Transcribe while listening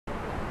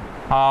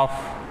of,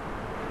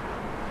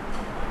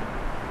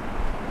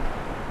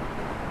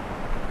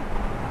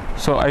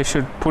 so I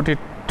should put it,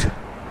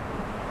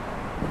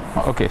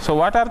 okay, so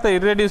what are the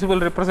irreducible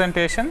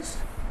representations?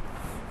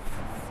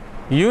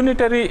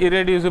 Unitary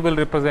irreducible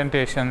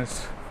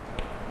representations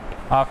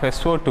of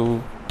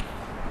SO2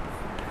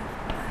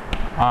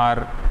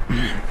 are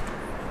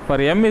for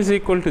m is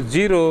equal to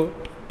 0,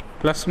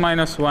 plus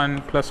minus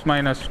 1, plus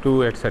minus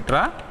 2,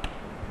 etc.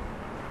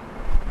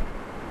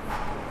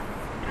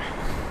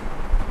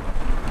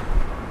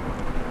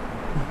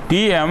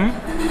 dm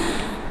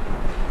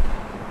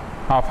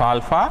of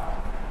alpha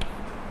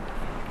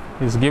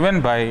is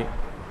given by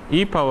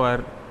e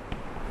power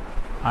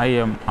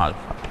im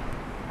alpha.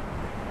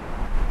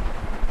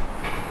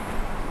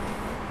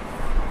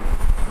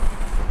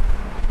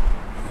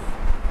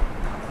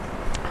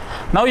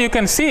 Now you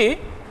can see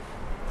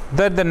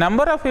that the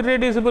number of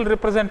irreducible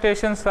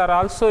representations are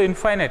also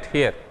infinite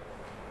here,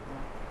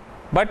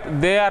 but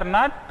they are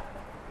not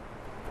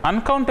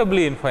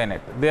uncountably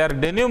infinite, they are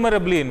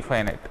denumerably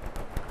infinite.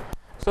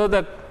 So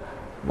the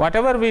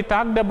whatever we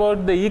talked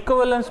about, the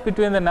equivalence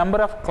between the number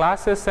of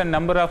classes and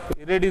number of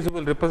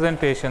irreducible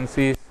representations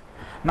is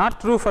not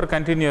true for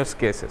continuous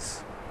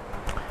cases.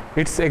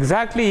 It's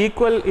exactly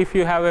equal if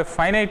you have a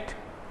finite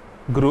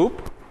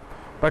group,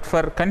 but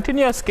for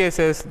continuous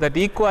cases that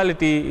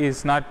equality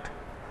is not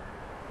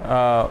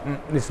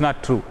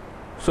true.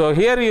 So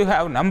here you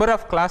have number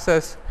of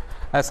classes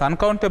as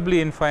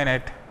uncountably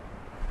infinite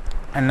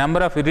and number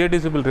of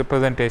irreducible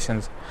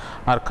representations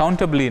are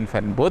countably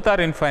infinite. Both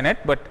are infinite,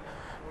 but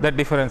the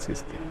difference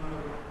is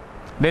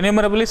there.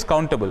 Denumerable is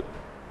countable.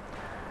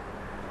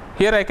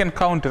 Here I can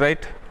count,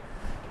 right?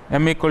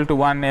 M equal to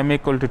 1, m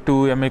equal to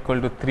 2, m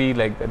equal to 3,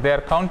 like that. They are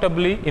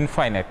countably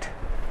infinite.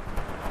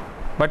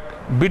 But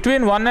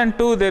between 1 and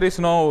 2 there is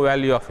no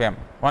value of m.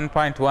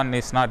 1.1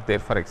 is not there,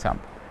 for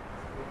example.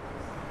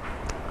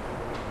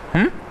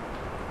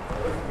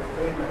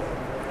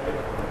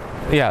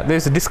 Yeah, there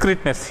is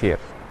discreteness here.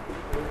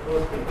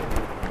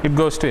 It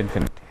goes to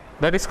infinity.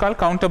 That is called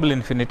countable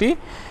infinity.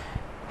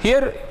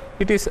 Here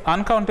it is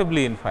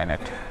uncountably infinite.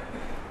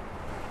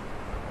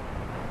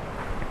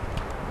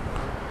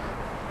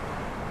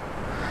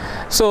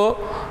 So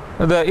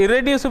the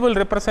irreducible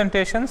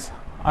representations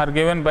are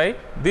given by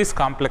these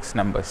complex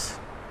numbers,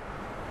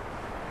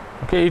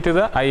 okay, e to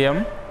the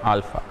im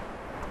alpha.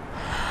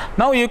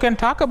 Now you can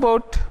talk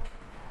about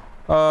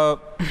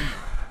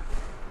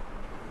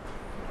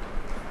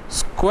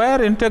square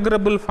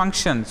integrable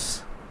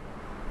functions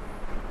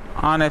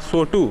on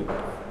SO2,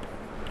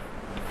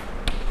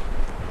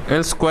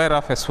 L square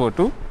of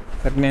SO2,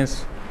 that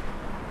means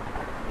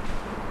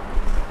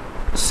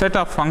set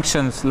of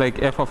functions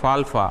like f of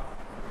alpha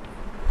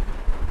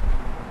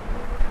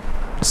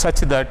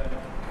such that,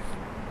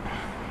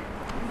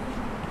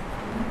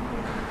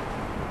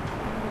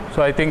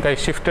 so I think I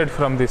shifted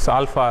from this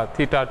alpha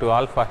theta to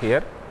alpha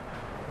here.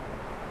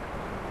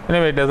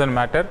 Anyway, it doesn't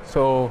matter.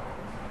 So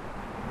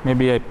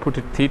maybe I put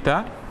it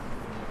theta.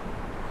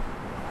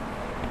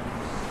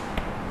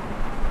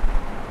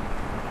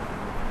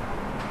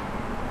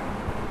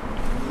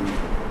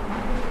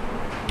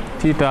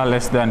 Theta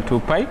less than 2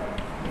 pi.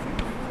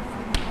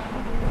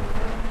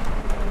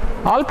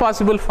 All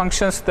possible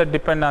functions that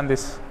depend on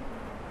this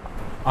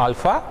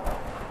alpha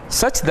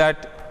such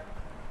that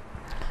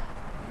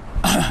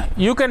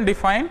you can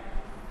define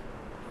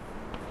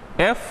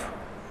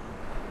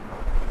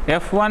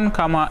f1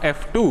 comma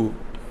f2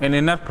 an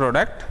inner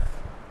product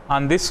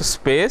on this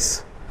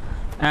space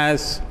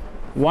as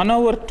 1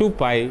 over 2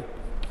 pi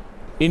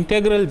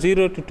integral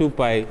 0 to 2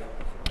 pi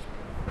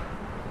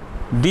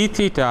d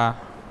theta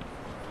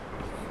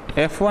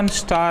f1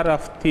 star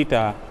of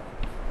theta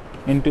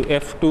into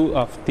f2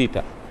 of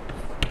theta.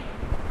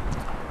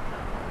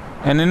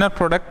 An inner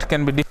product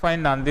can be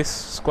defined on this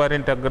square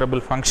integrable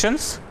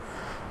functions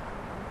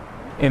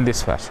in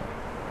this fashion.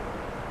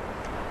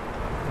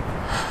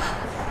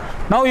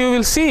 Now you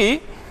will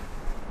see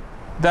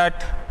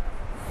that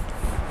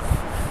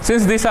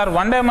since these are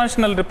one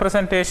dimensional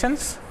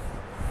representations,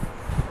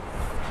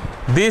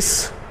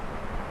 these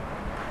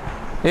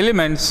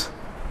elements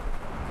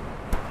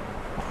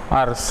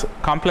are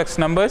complex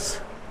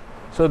numbers,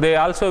 so they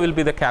also will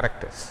be the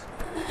characters.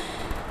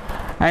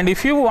 And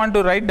if you want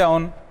to write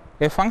down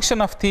a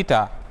function of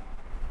theta,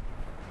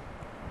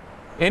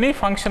 any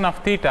function of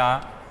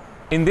theta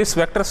in this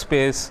vector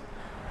space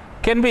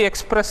can be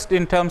expressed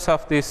in terms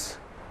of these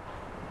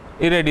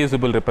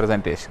irreducible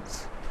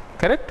representations,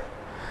 correct?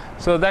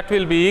 So that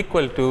will be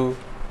equal to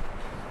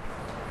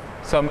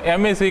some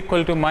m is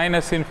equal to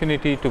minus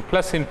infinity to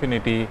plus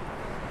infinity,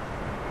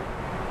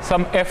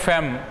 some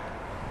fm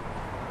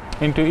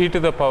into e to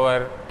the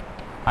power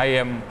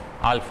im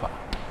alpha.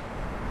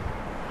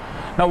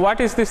 Now what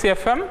is this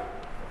fm?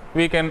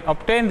 We can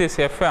obtain this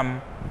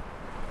fm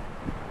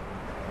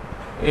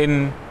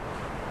in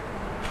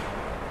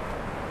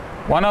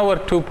 1 over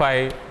 2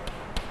 pi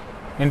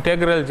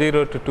integral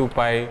 0 to 2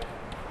 pi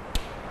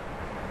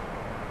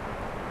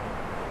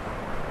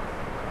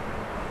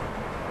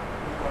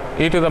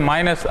e to the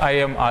minus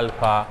im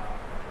alpha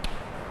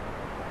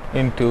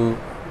into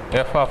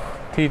f of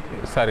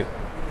theta, sorry,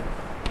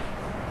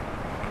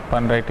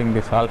 upon writing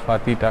this alpha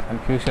theta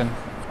confusion.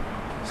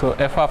 So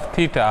f of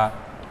theta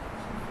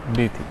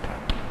d theta.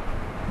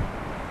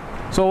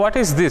 So what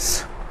is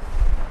this?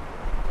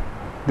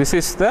 This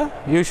is the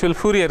usual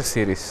Fourier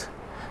series.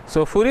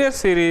 So Fourier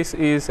series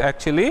is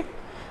actually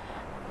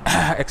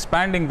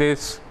expanding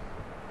this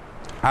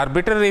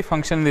arbitrary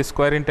function in the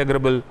square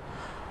integrable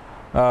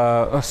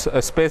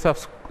space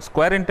of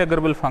square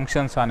integrable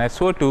functions on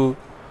SO2,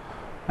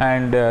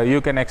 and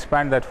you can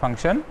expand that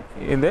function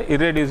in the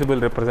irreducible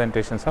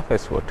representations of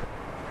SO2.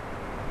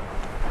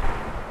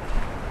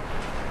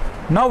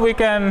 Now we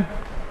can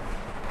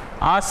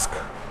ask,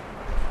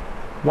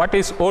 what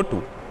is O2?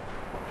 When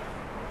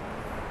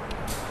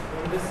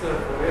this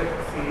Fourier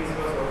series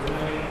was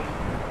originally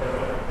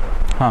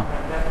developed, At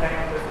that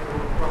time the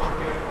group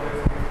property of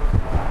Fourier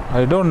series was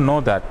I don't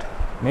know that.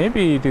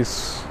 Maybe it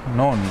is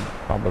known,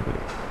 probably,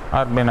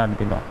 or may not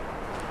be known.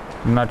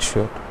 I'm not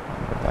sure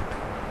about that.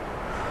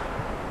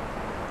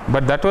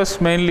 But that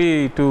was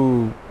mainly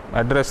to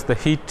address the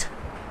heat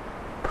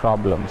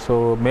problem.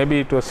 So maybe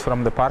it was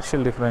from the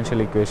partial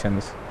differential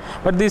equations.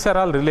 But these are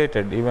all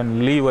related.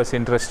 Even Lee was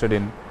interested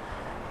in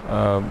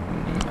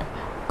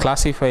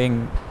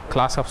classifying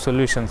class of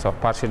solutions of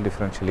partial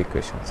differential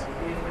equations.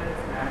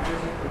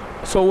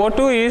 So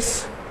O2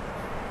 is,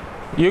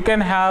 you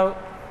can have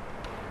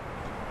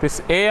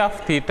this A of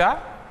theta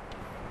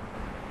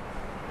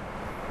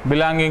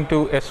belonging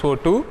to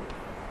SO2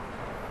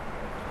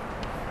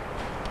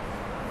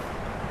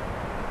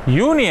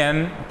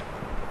 union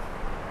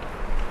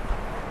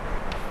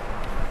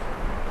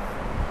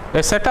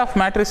a set of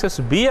matrices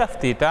B of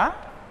theta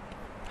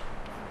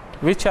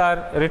which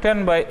are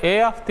written by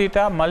A of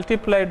theta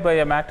multiplied by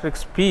a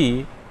matrix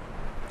P,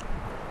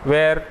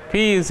 where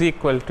P is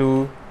equal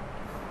to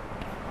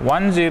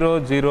 1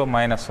 0 0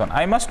 minus 1.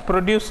 I must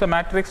produce a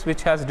matrix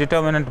which has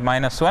determinant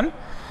minus 1.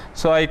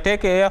 So I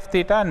take A of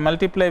theta and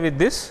multiply with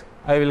this,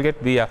 I will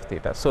get B of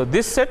theta. So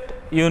this set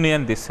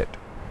union this set,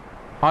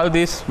 all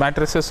these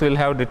matrices will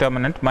have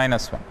determinant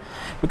minus 1,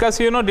 because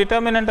you know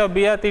determinant of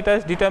B of theta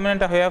is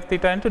determinant of A of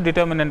theta into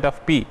determinant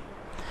of P.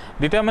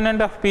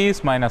 Determinant of P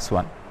is minus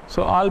 1.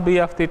 So all B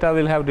of theta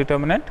will have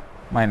determinant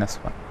minus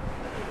 1.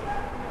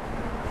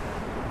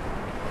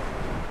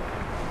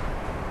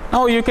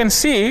 Now you can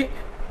see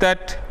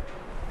that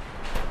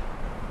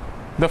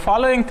the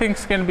following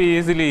things can be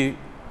easily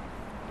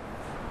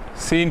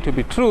seen to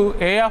be true.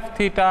 A of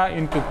theta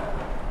into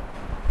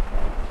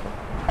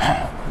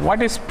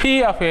what is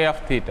P of A of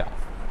theta?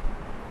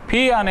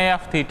 P on A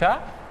of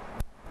theta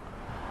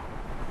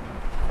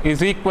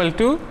is equal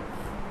to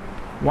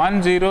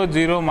 1 0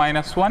 0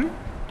 minus 1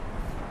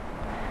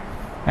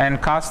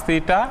 and cos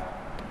theta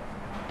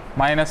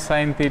minus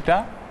sin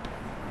theta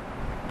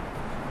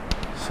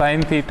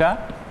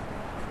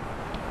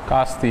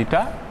cos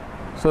theta.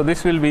 So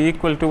this will be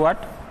equal to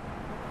what?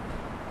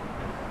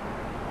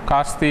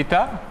 Cos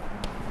theta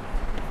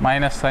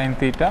minus sin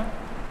theta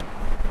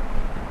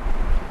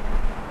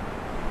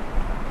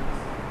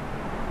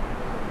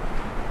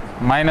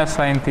minus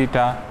sin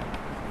theta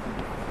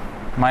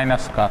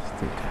minus cos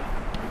theta.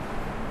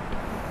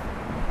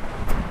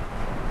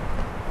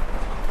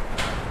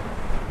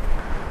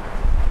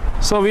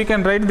 So we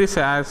can write this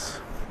as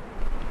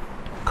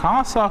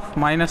cos of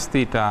minus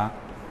theta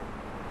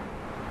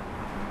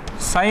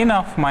sin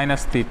of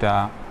minus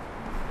theta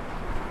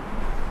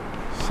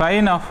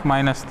sin of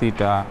minus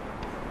theta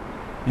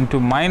into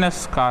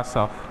minus cos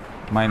of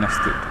minus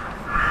theta.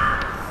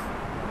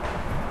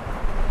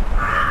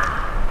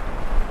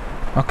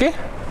 Okay.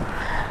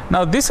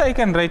 Now this I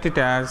can write it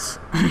as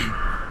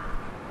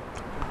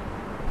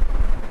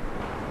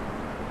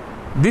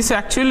this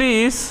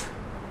actually is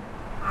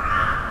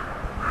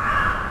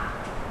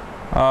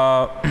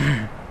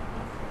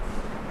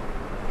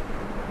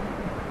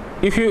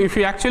if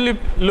you actually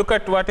look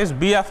at what is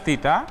B of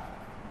theta,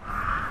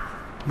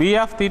 B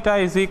of theta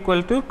is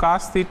equal to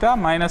cos theta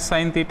minus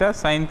sin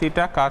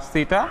theta cos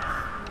theta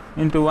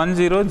into 1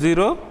 0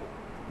 0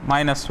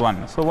 minus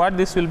 1. So what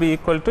this will be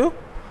equal to?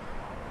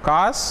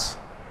 Cos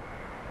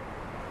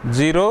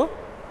 0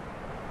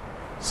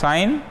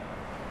 sin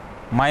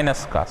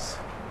minus cos.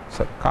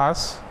 So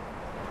cos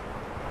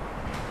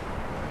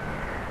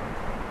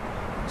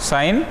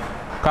sin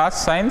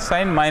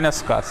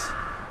minus cos,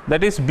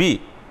 that is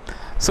B.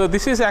 So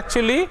this is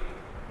actually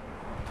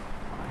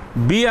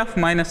B of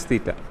minus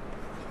theta,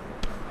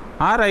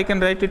 or I can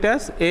write it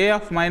as A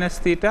of minus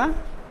theta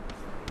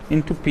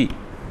into P.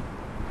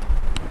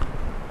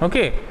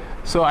 Okay.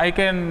 So I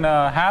can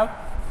have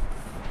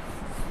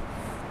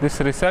this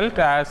result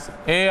as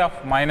A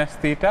of minus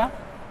theta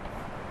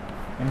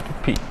into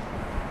P.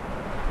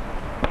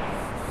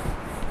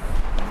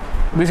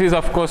 This is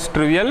of course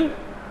trivial.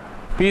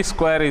 P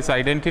square is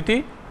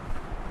identity.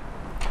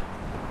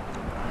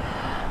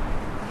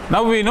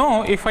 Now we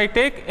know if I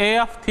take A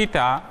of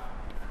theta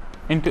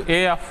into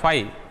A of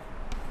phi,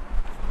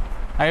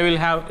 I will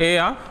have A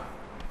of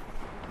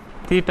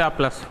theta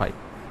plus phi.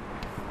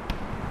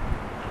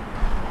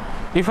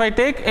 If I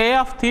take A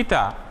of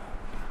theta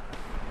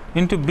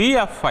into B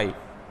of phi,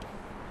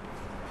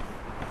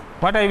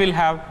 what I will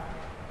have?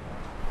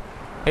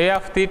 A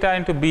of theta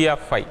into B of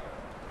phi.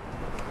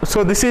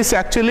 So this is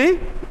actually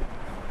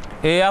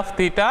A of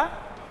theta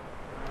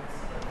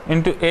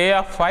into A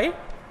of phi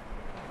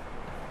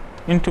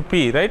into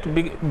P, right?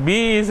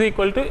 B is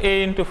equal to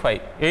A into phi,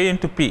 A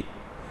into P.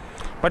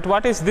 But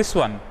what is this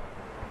one?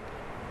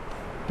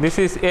 This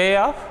is A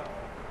of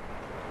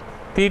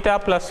theta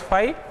plus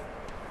phi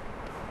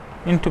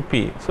into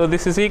P. So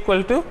this is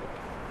equal to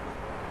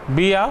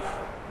B of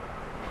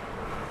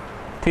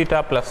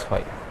theta plus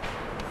phi.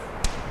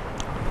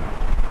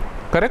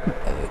 Correct?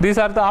 These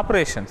are the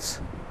operations.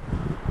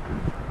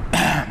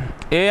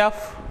 A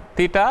of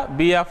theta,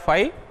 B of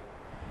phi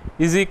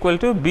is equal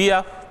to B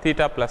of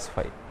theta plus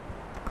phi.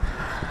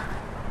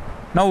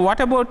 Now what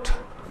about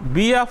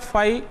B of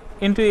phi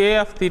into A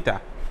of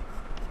theta?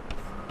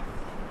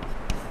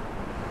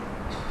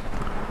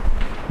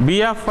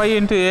 B of phi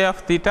into A of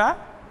theta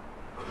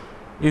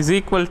is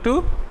equal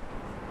to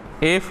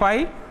A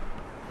phi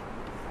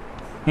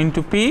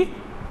into P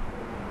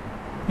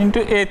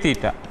into A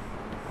theta.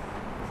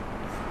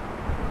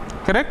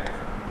 Correct?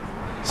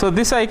 So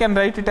this I can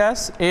write it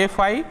as A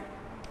phi.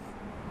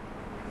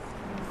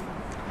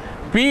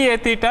 P A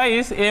theta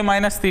is A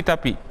minus theta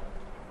P.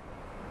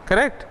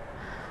 Correct?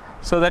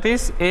 So that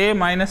is A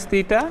minus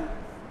theta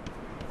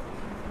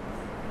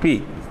P,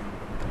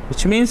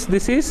 which means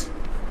this is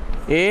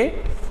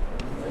A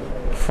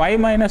phi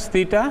minus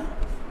theta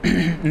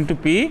into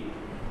P,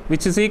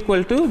 which is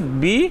equal to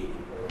B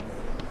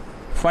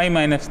phi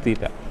minus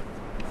theta.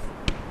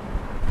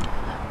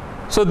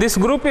 So this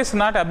group is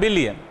not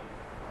abelian.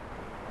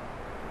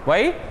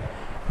 Why?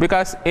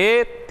 Because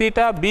A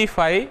theta B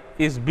phi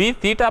is B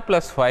theta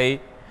plus phi,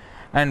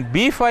 and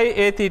B phi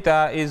A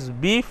theta is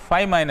B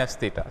phi minus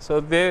theta.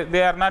 So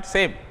they are not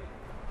same.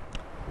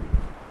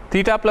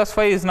 Theta plus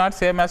phi is not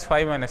same as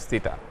phi minus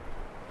theta.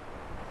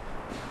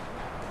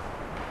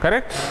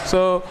 Correct?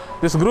 So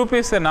this group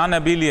is a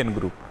non-abelian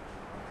group.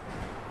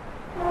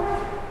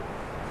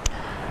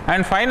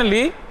 And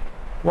finally,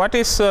 what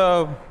is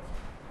so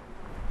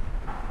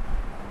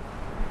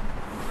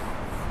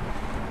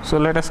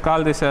let us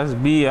call this as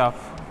B of,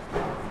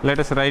 let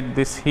us write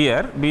this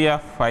here, B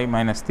of phi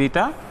minus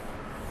theta.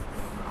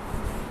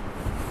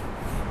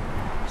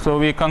 So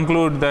we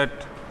conclude that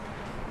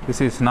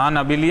this is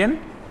non-abelian.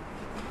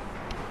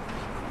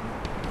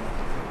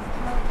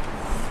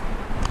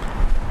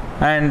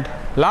 And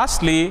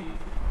lastly,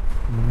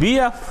 B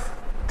of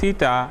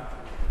theta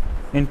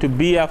into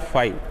B of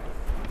phi.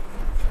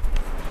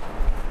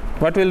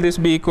 What will this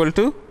be equal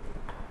to?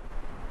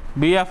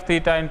 B of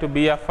theta into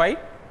B of phi?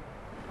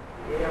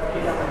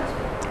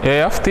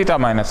 A of theta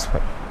minus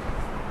phi.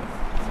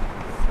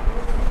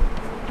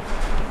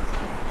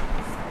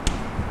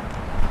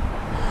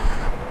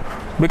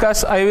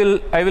 Because I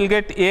will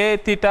get A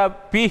theta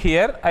P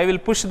here, I will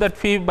push that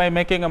phi by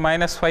making a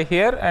minus phi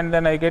here, and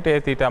then I get A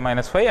theta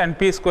minus phi, and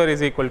P square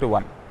is equal to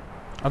 1.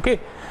 Okay.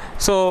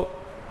 So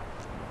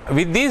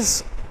with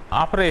these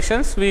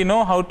operations we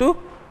know how to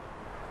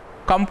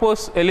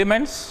compose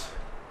elements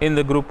in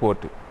the group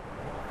O2.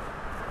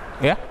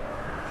 Yeah.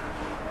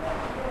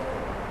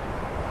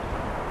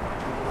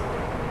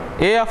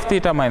 A of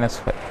theta minus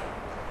phi.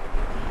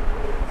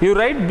 You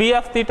write B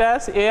of theta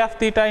as A of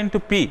theta into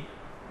P,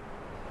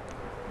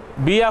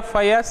 B of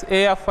phi as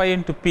A of phi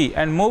into P,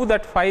 and move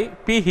that phi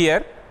P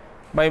here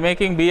by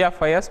making B of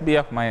phi as A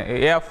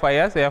of phi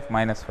as A of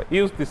minus phi.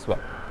 Use this one.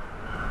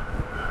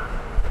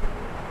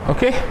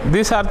 Okay,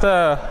 these are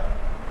the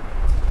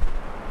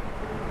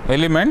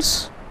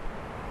elements.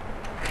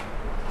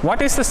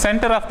 What is the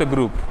center of the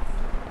group?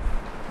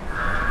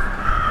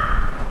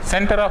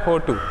 Center of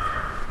O2.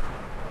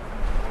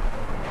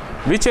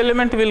 Which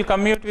element will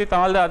commute with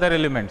all the other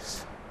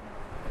elements?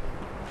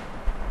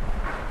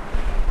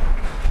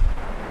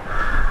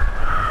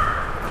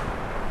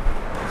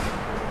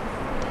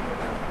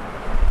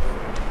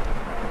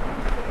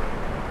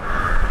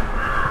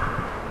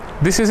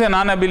 This is a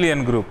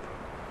non-abelian group.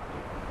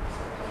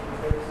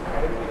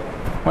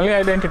 Only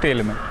identity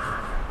element.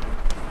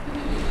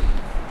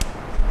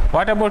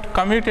 What about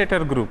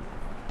commutator group?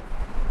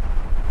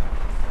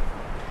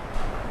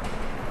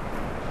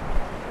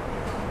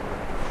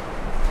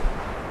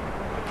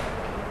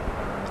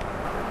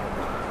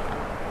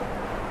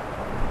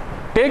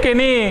 Take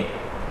any,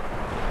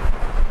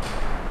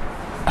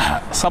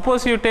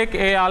 suppose you take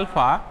A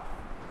alpha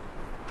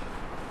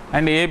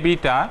and A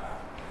beta,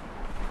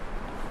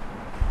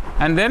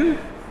 and then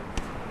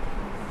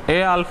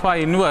A alpha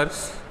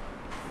inverse,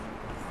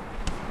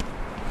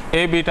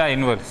 A beta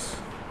inverse.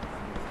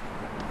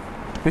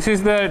 This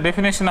is the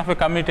definition of a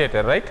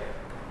commutator, right?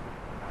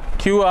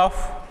 Q of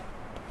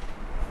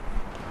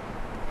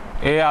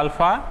A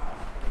alpha,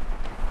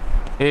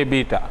 A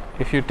beta.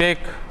 If you take,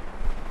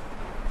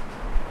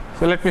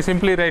 so let me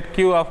simply write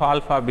Q of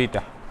alpha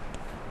beta.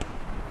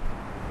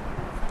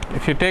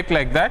 If you take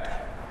like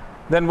that,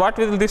 then what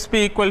will this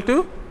be equal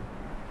to?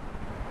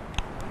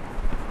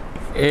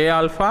 A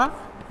alpha,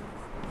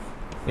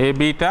 A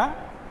beta,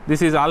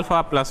 this is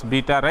alpha plus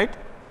beta, right?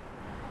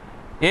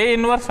 A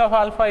inverse of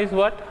alpha is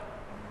what?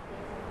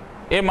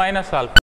 A minus alpha.